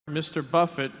Mr.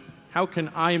 Buffett, how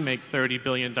can I make $30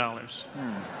 billion?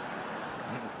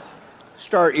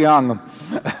 Start young.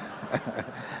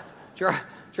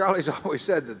 Charlie's always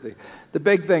said that the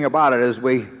big thing about it is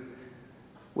we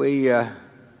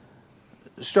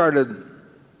started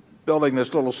building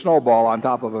this little snowball on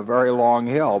top of a very long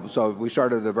hill. So we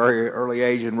started at a very early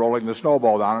age in rolling the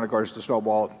snowball down. And of course, the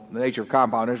snowball, the nature of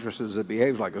compound interest is it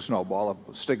behaves like a snowball of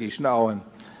sticky snow.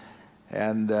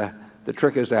 And the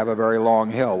trick is to have a very long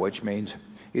hill, which means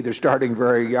either starting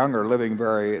very young or living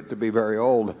to be very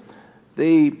old.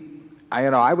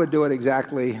 I would do it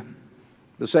exactly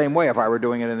the same way if I were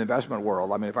doing it in the investment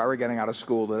world. I mean, if I were getting out of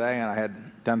school today and I had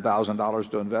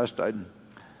 $10,000 to invest,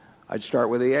 I'd start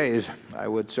with the A's. I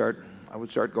would start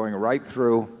going right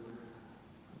through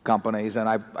companies, and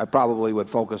I probably would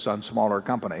focus on smaller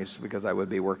companies because I would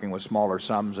be working with smaller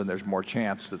sums, and there's more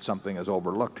chance that something is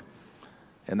overlooked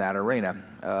in that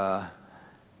arena.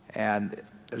 And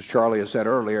as Charlie has said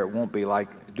earlier, it won't be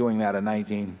like doing that in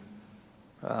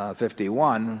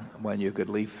 1951 when you could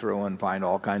leaf through and find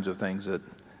all kinds of things that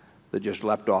just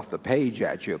leapt off the page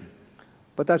at you.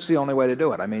 But that's the only way to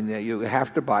do it. I mean, you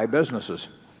have to buy businesses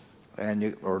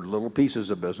or little pieces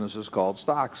of businesses called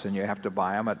stocks, and you have to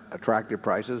buy them at attractive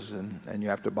prices, and you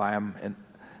have to buy them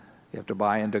you have to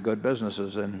buy into good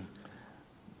businesses. And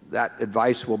that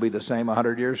advice will be the same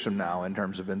 100 years from now in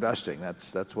terms of investing.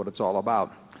 That's what it's all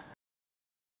about.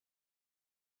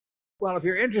 Well, if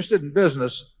you're interested in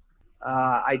business,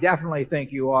 I definitely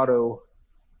think you ought to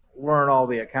learn all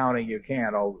the accounting you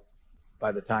can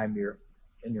by the time you're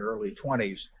in your early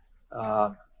 20s.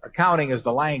 Accounting is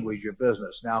the language of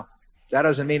business. Now, that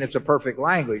doesn't mean it's a perfect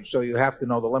language, so you have to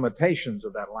know the limitations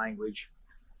of that language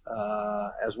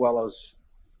as well as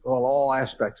all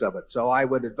aspects of it. So I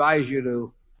would advise you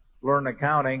to learn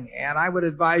accounting, and I would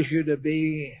advise you to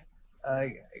be,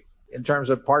 in terms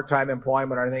of part-time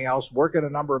employment or anything else, work at a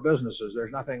number of businesses.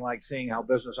 There's nothing like seeing how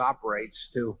business operates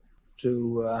to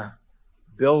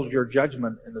build your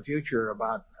judgment in the future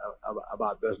about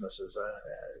businesses.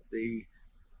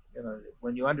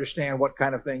 When you understand what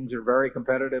kind of things are very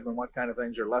competitive and what kind of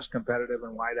things are less competitive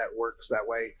and why that works that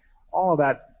way, all of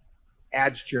that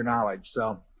adds to your knowledge.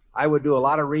 So I would do a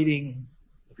lot of reading.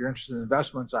 If you're interested in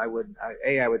investments, I would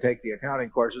take the accounting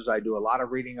courses. I do a lot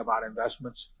of reading about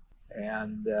investments,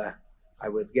 and I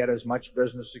would get as much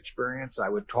business experience. I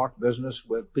would talk business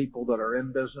with people that are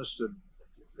in business to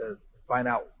find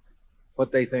out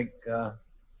what they think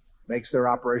makes their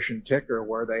operation tick or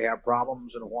where they have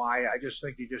problems and why. I just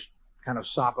think you just kind of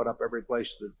sop it up every place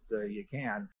that you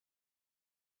can.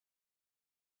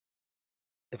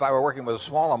 If I were working with a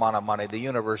small amount of money, the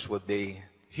universe would be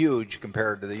huge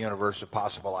compared to the universe of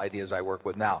possible ideas I work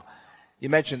with now. You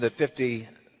mentioned that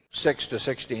 56 to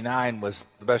 69 was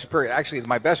the best period. Actually,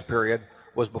 my best period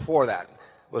was before that.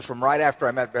 It was from right after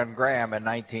I met Ben Graham in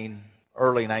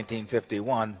early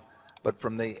 1951. But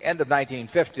from the end of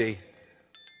 1950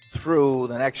 through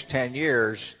the next 10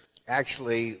 years,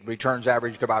 actually returns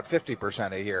averaged about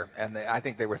 50% a year. And I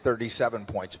think they were 37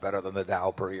 points better than the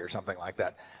Dow per year, something like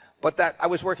that. But I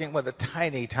was working with a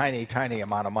tiny, tiny, tiny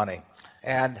amount of money.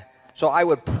 And so I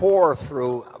would pour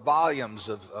through volumes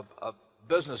of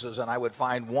businesses, and I would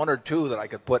find one or two that I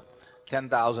could put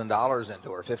 $10,000 into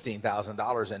or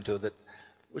 $15,000 into that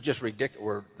were just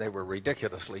ridiculous. They were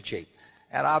ridiculously cheap.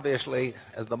 And obviously,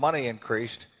 as the money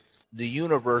increased, the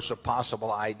universe of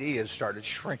possible ideas started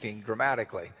shrinking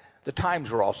dramatically. The times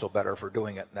were also better for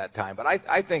doing it in that time. But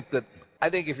I think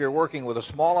if you're working with a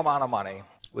small amount of money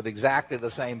with exactly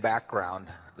the same background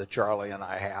that Charlie and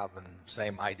I have, and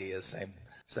same ideas,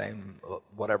 same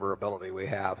whatever ability we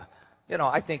have,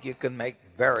 I think you can make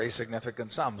very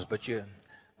significant sums. But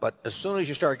as soon as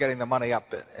you start getting the money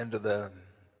up into the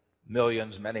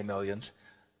millions, many millions,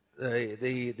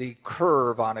 the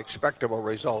curve on expectable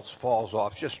results falls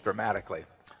off just dramatically.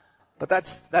 But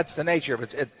that's the nature of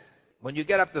it. When you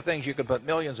get up to things you can put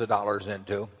millions of dollars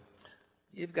into,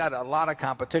 you've got a lot of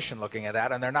competition looking at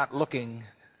that, and they're not looking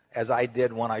as I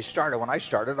did when I started. When I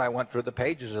started, I went through the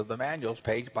pages of the manuals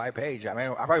page by page. I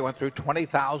mean, I probably went through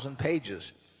 20,000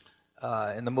 pages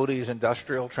in the Moody's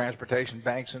Industrial, Transportation,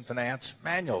 Banks, and Finance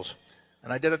manuals,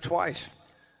 and I did it twice.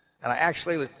 And I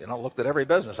actually, looked at every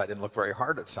business. I didn't look very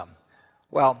hard at some.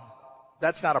 Well,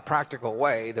 that's not a practical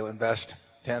way to invest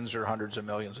tens or hundreds of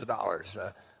millions of dollars.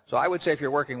 So I would say if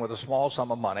you're working with a small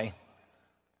sum of money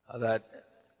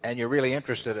and you're really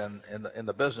interested in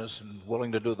the business and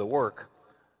willing to do the work,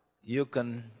 you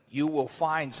will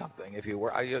find something. If you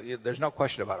were, there's no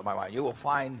question about it in my mind. You will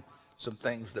find some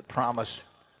things that promise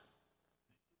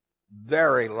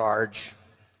very large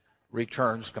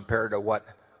returns compared to what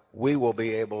we will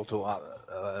be able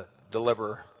to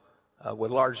deliver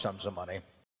with large sums of money.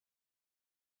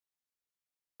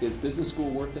 Is business school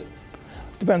worth it?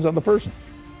 Depends on the person,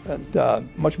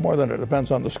 and much more than it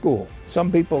depends on the school.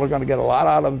 Some people are going to get a lot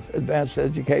out of advanced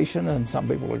education, and some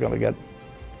people are going to get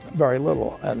very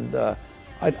little. And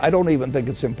I don't even think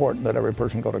it's important that every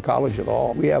person go to college at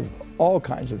all. We have all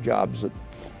kinds of jobs at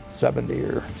 70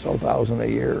 or so thousand a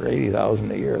year,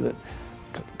 80,000 a year, that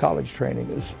college training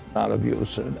is not of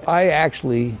use. And I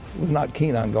actually was not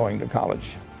keen on going to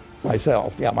college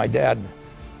myself. Yeah, my dad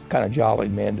kind of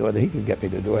jollied me into it. He could get me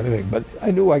to do anything, but I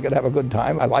knew I could have a good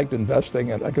time. I liked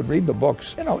investing, and I could read the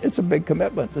books. You know, it's a big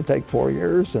commitment to take 4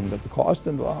 years, and the cost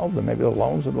involved, and maybe the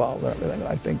loans involved, and everything. And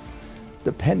I think,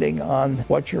 depending on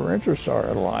what your interests are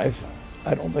in life,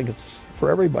 I don't think it's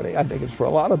for everybody. I think it's for a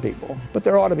lot of people. But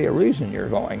there ought to be a reason you're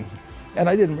going, and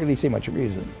I didn't really see much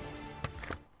reason.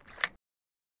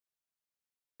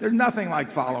 There's nothing like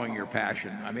following your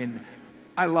passion. I mean,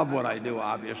 I love what I do,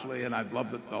 obviously, and I've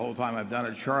loved it the whole time I've done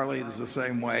it. Charlie is the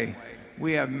same way.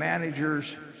 We have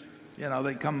managers, you know,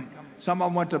 they come, some of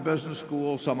them went to business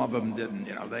school, some of them didn't,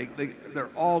 you know, they're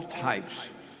all types.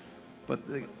 But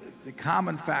the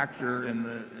common factor in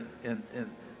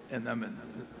them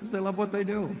is they love what they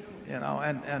do, you know,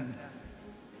 and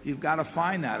you've got to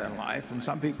find that in life, and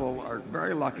some people are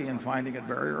very lucky in finding it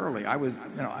very early. I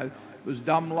was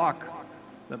dumb luck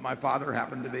that my father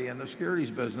happened to be in the securities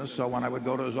business, so when I would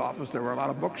go to his office, there were a lot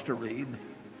of books to read,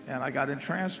 and I got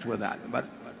entranced with that. But,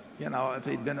 you know, if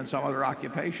he'd been in some other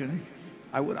occupation,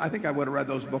 I think I would have read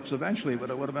those books eventually, but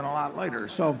it would have been a lot later.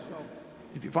 So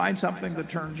if you find something that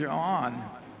turns you on,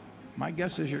 my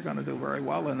guess is you're going to do very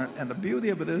well. And the beauty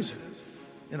of it is,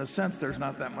 in a sense, there's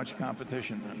not that much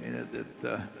competition. I mean,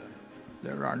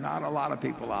 there are not a lot of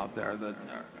people out there that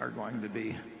are going to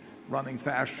be running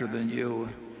faster than you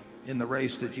in the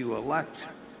race that you elect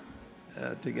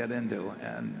to get into.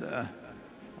 And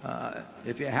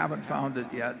if you haven't found it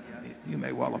yet, you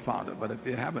may well have found it, but if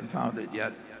you haven't found it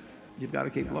yet, you've got to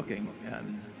keep looking.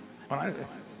 And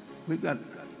we've got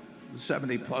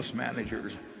 70 plus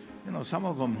managers, you know, some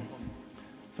of them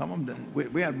didn't.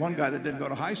 We had one guy that didn't go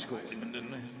to high school even,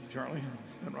 didn't he, Charlie?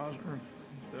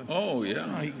 Oh,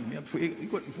 yeah. He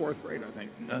quit in fourth grade, I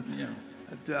think.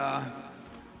 Yeah.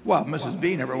 Well, Mrs.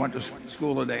 B never went to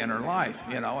school a day in her life,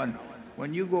 you know, and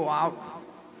when you go out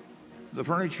to the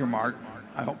Furniture Mart,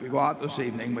 I hope you go out this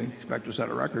evening, we expect to set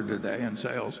a record today in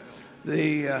sales,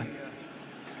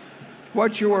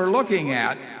 what you are looking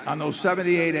at on those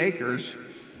 78 acres,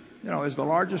 you know, is the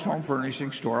largest home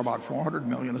furnishing store, about 400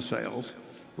 million of sales,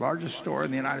 largest store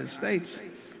in the United States,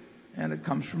 and it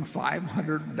comes from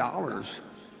 $500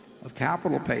 of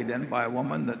capital paid in by a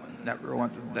woman that never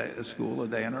went to school a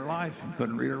day in her life and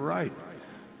couldn't read or write.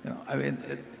 You know, I mean,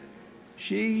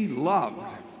 she loved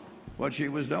what she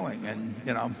was doing, and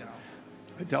you know,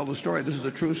 I tell the story. This is a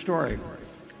true story.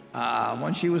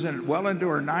 When she was well into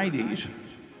her 90s,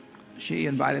 she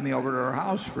invited me over to her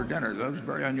house for dinner. That was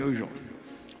very unusual.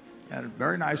 At a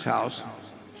very nice house,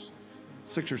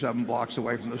 6 or 7 blocks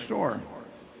away from the store.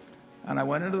 And I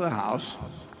went into the house,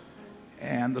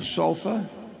 and the sofa,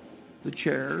 the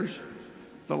chairs,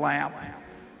 the lamp,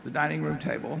 the dining room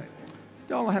table,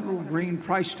 they all had little green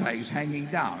price tags hanging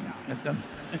down at them.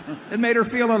 It made her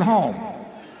feel at home.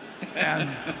 And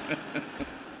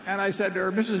I said to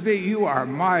her, Mrs. B, you are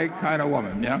my kind of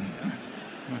woman, yeah?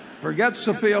 Forget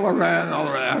Sophia Loren and all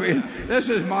the rest. I mean, this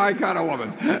is my kind of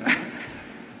woman.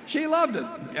 She loved it,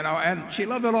 you know, and she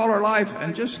loved it all her life.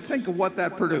 And just think of what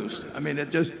that produced. I mean,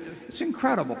 it's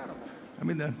incredible. I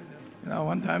mean, you know,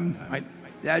 one time my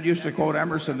Dad used to quote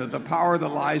Emerson that the power that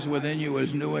lies within you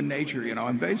is new in nature, you know,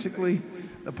 and basically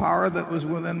the power that was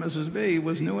within Mrs. B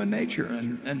was new in nature,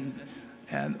 and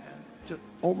just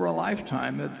over a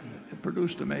lifetime it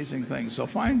produced amazing things. So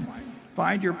find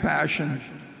your passion,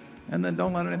 and then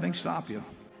don't let anything stop you.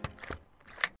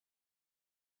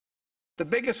 The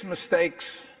biggest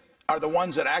mistakes are the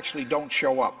ones that actually don't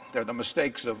show up. They're the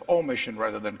mistakes of omission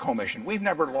rather than commission. We've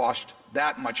never lost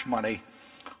that much money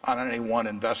on any one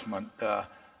investment, but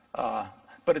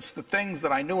it's the things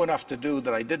that I knew enough to do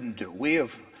that I didn't do. We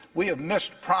have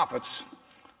missed profits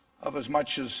of as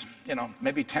much as, you know,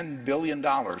 maybe $10 billion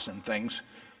in things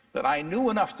that I knew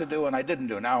enough to do and I didn't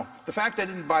do. Now, the fact I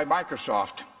didn't buy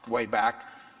Microsoft way back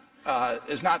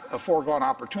is not a foregone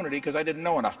opportunity because I didn't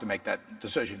know enough to make that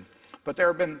decision. But there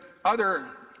have been other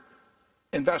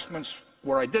investments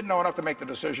where I did know enough to make the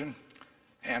decision,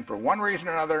 and for one reason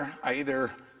or another, I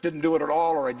either didn't do it at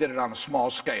all or I did it on a small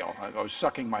scale. I was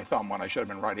sucking my thumb when I should have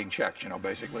been writing checks, you know,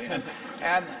 basically.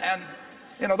 And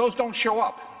you know, those don't show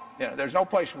up. You know, there's no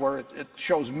place where it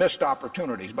shows missed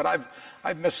opportunities, but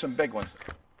I've missed some big ones.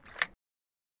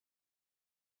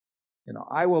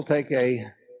 I will take a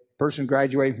person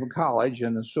graduating from college,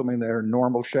 and assuming they're in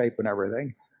normal shape and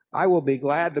everything, I will be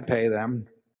glad to pay them,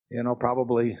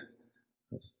 probably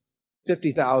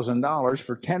 $50,000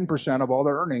 for 10% of all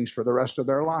their earnings for the rest of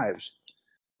their lives.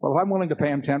 Well, if I'm willing to pay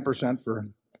them 10% for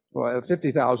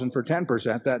 $50,000 for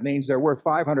 10%, that means they're worth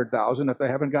 $500,000 if they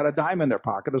haven't got a dime in their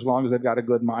pocket, as long as they've got a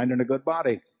good mind and a good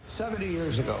body. 70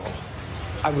 years ago,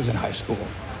 I was in high school,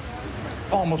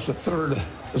 almost a third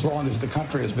as long as the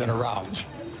country has been around.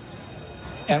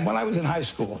 And when I was in high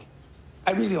school,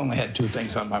 I really only had two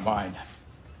things on my mind: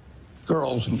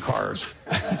 girls and cars.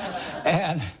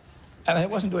 and I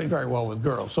wasn't doing very well with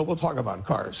girls, so we'll talk about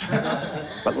cars.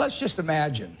 But let's just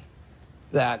imagine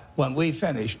that when we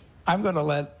finish, I'm going to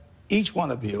let each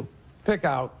one of you pick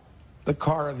out the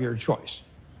car of your choice.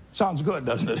 Sounds good,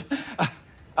 doesn't it?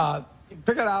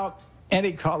 Pick it out,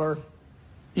 any color,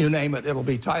 you name it. It'll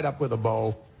be tied up with a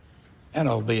bow, and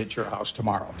it'll be at your house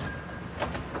tomorrow.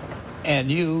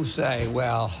 And you say,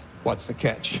 well, what's the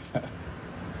catch?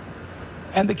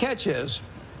 And the catch is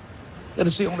that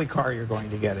it's the only car you're going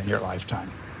to get in your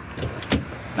lifetime.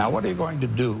 Now, what are you going to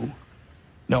do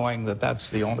knowing that that's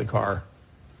the only car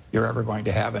you're ever going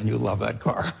to have and you love that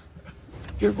car?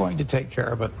 You're going to take care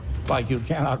of it like you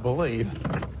cannot believe.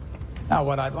 Now,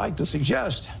 what I'd like to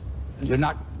suggest is you're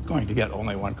not going to get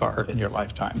only one car in your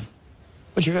lifetime,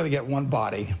 but you're going to get one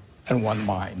body and one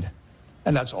mind,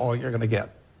 and that's all you're going to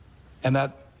get. And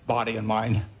that body and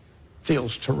mind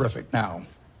feels terrific now,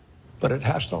 but it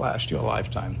has to last you a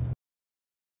lifetime.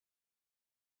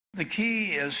 The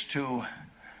key is to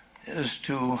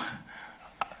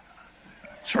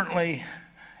certainly,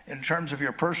 in terms of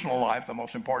your personal life, the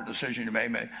most important decision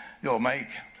you'll make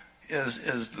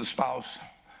is the spouse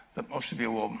that most of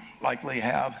you will likely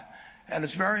have. And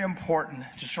it's very important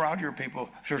to surround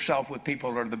yourself with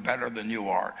people that are better than you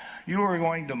are. You are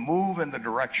going to move in the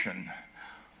direction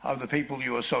of the people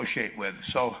you associate with.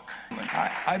 So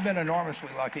I've been enormously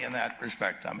lucky in that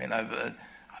respect. I mean,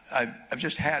 I've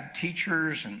just had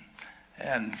teachers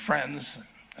and friends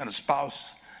and a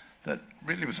spouse that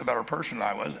really was a better person than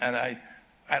I was, and I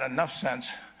had enough sense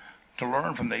to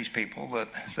learn from these people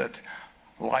that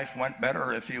life went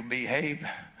better if you behaved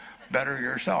better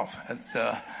yourself. It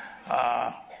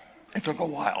took a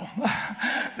while.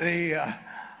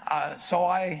 So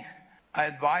I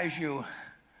advise you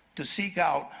to seek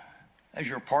out, as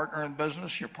your partner in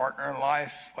business, your partner in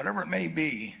life, whatever it may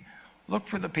be, look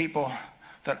for the people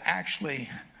that actually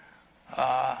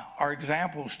are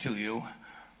examples to you,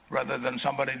 rather than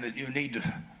somebody that you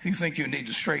think you need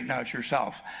to straighten out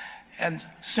yourself. And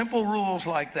simple rules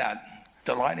like that: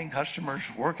 delighting customers,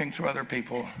 working through other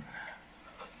people,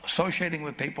 associating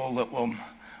with people that will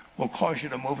cause you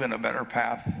to move in a better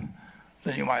path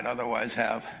than you might otherwise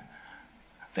have.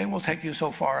 They will take you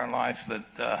so far in life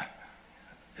that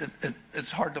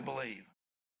it's hard to believe.